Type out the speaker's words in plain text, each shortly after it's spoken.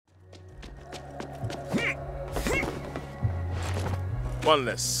one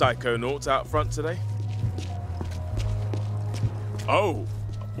less psychonaut out front today. Oh,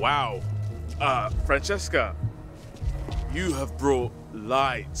 wow. Francesca, you have brought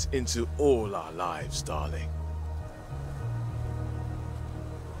light into all our lives, darling.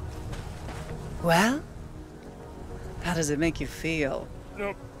 Well, how does it make you feel?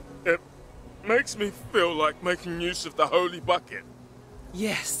 No, it makes me feel like making use of the holy bucket.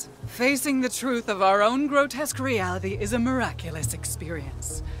 Yes, facing the truth of our own grotesque reality is a miraculous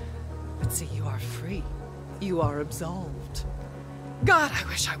experience. But see, you are free. You are absolved. God, I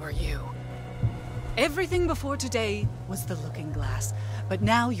wish I were you. Everything before today was the looking glass, but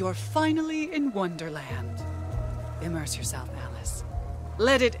now you're finally in Wonderland. Immerse yourself, Alice.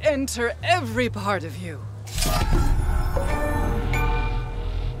 Let it enter every part of you.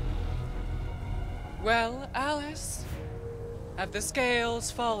 Well, Alice, have the scales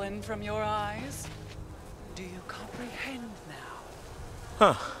fallen from your eyes? Do you comprehend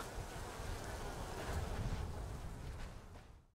now? Huh.